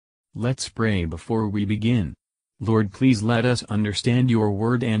Let's pray before we begin. Lord, please let us understand your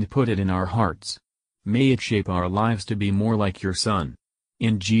word and put it in our hearts. May it shape our lives to be more like your Son.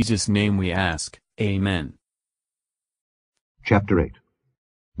 In Jesus' name we ask, Amen. Chapter 8.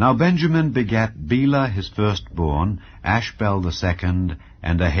 Now Benjamin begat Bela his firstborn, Ashbel the second,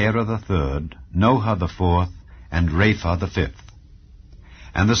 and Ahira the third, Noha the fourth, and Rapha the fifth.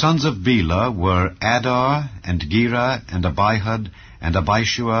 And the sons of Bela were Adar, and Gera, and Abihud, and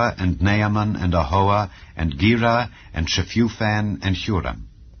Abishua, and Naaman, and Ahoah, and Gera, and Shephufan, and Huram.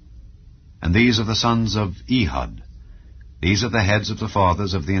 And these are the sons of Ehud. These are the heads of the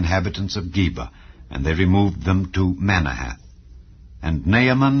fathers of the inhabitants of Geba, and they removed them to Manahath. And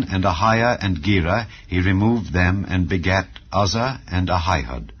Naaman, and Ahiah, and Gera, he removed them, and begat Uzzah, and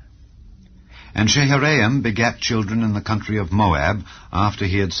Ahihud. And Shaharaim begat children in the country of Moab, after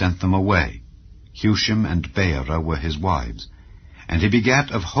he had sent them away. Hushim and Beerah were his wives. And he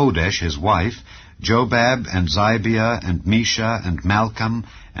begat of Hodesh his wife, Jobab, and Zibeah, and Mesha, and Malcolm,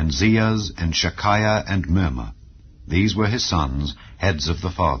 and Zeaz, and Shekiah, and Mirma. These were his sons, heads of the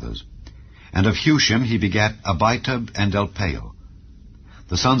fathers. And of Hushim he begat Abitub and Elpaal.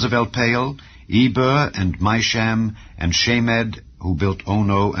 The sons of Elpaal, Eber, and Misham, and Shemed, who built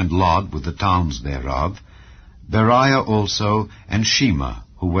Ono and Lod with the towns thereof, Beriah also, and Shema,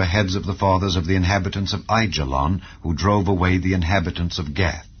 who were heads of the fathers of the inhabitants of Aijalon, who drove away the inhabitants of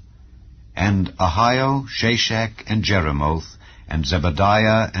Gath. And Ahio, Shashak, and Jeremoth, and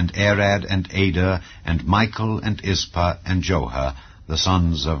Zebadiah, and Arad, and Ader, and Michael, and Ispa, and Joha, the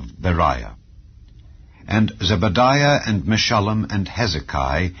sons of Beriah. And Zebadiah, and Meshullam, and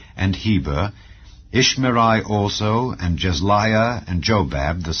Hezekiah, and Heber, Ishmerai also, and Jezliah, and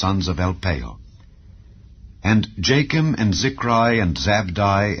Jobab, the sons of Elpaal. And Jachim, and Zichri, and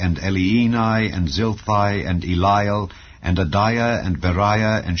Zabdi, and Elienai, and Zilthai, and Eliel, and Adiah, and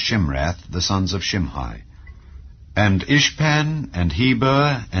Beriah, and Shimrath, the sons of Shimhi. And Ishpan, and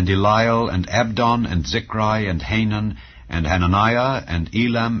Heber, and Eliel, and Abdon, and Zichri, and Hanan, and Hananiah, and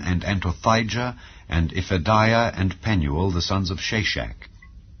Elam, and Antothijah, and Iphadiah, and Penuel, the sons of Shashak.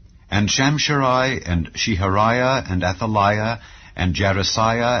 And Shamsherai, and Shehariah, and Athaliah, and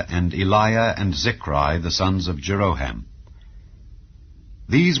Jarisiah, and Eliah, and Zichri, the sons of Jeroham.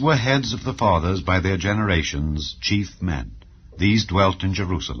 These were heads of the fathers by their generations, chief men. These dwelt in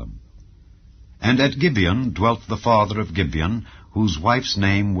Jerusalem. And at Gibeon dwelt the father of Gibeon, whose wife's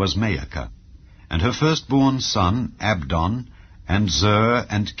name was Maacah, and her firstborn son Abdon, and Zer,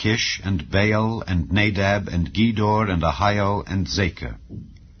 and Kish, and Baal, and Nadab, and Gedor, and Ahio, and Zachar.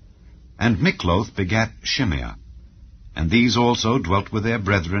 And Mikloth begat Shimeah. And these also dwelt with their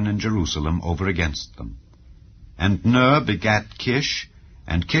brethren in Jerusalem over against them. And Ner begat Kish,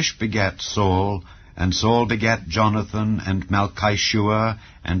 and Kish begat Saul, and Saul begat Jonathan, and Malchishua,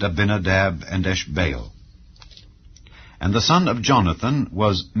 and Abinadab, and Eshbaal. And the son of Jonathan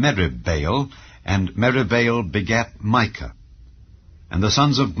was Meribbaal, and Meribbaal begat Micah. And the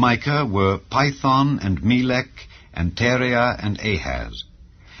sons of Micah were Python, and Melech, and Teriah, and Ahaz.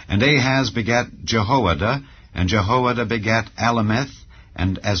 And Ahaz begat Jehoiada, and Jehoiada begat Alameth,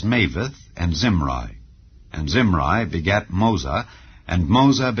 and Asmaveth, and Zimri. And Zimri begat Moza, and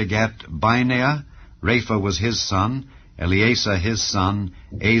Moza begat Bineah. Rapha was his son, Eleasah his son,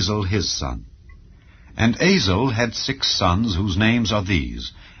 Azel his son. And Azel had 6 sons, whose names are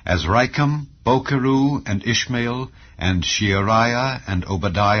these, Azrikam, Bokeru, and Ishmael, and Sheariah, and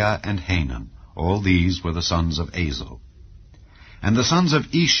Obadiah, and Hanan. All these were the sons of Azel. And the sons of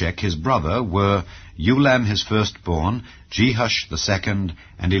Eshek his brother were Ulam his firstborn, Jehush the second,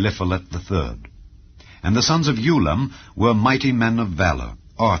 and Eliphalet the third. And the sons of Ulam were mighty men of valor,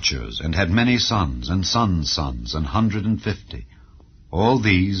 archers, and had many sons, and sons' sons, 150. All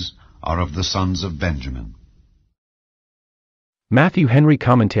these are of the sons of Benjamin. Matthew Henry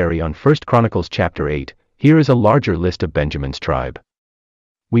Commentary on 1 Chronicles chapter 8. Here is a larger list of Benjamin's tribe.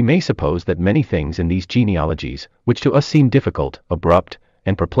 We may suppose that many things in these genealogies, which to us seem difficult, abrupt,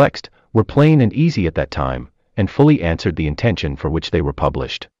 and perplexed, were plain and easy at that time, and fully answered the intention for which they were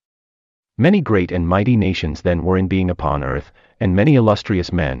published. Many great and mighty nations then were in being upon earth, and many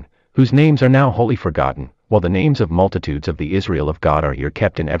illustrious men, whose names are now wholly forgotten, while the names of multitudes of the Israel of God are here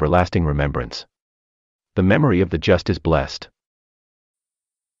kept in everlasting remembrance. The memory of the just is blessed.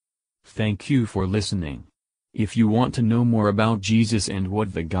 Thank you for listening. If you want to know more about Jesus and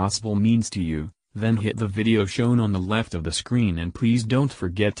what the gospel means to you, then hit the video shown on the left of the screen and please don't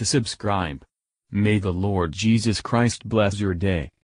forget to subscribe. May the Lord Jesus Christ bless your day.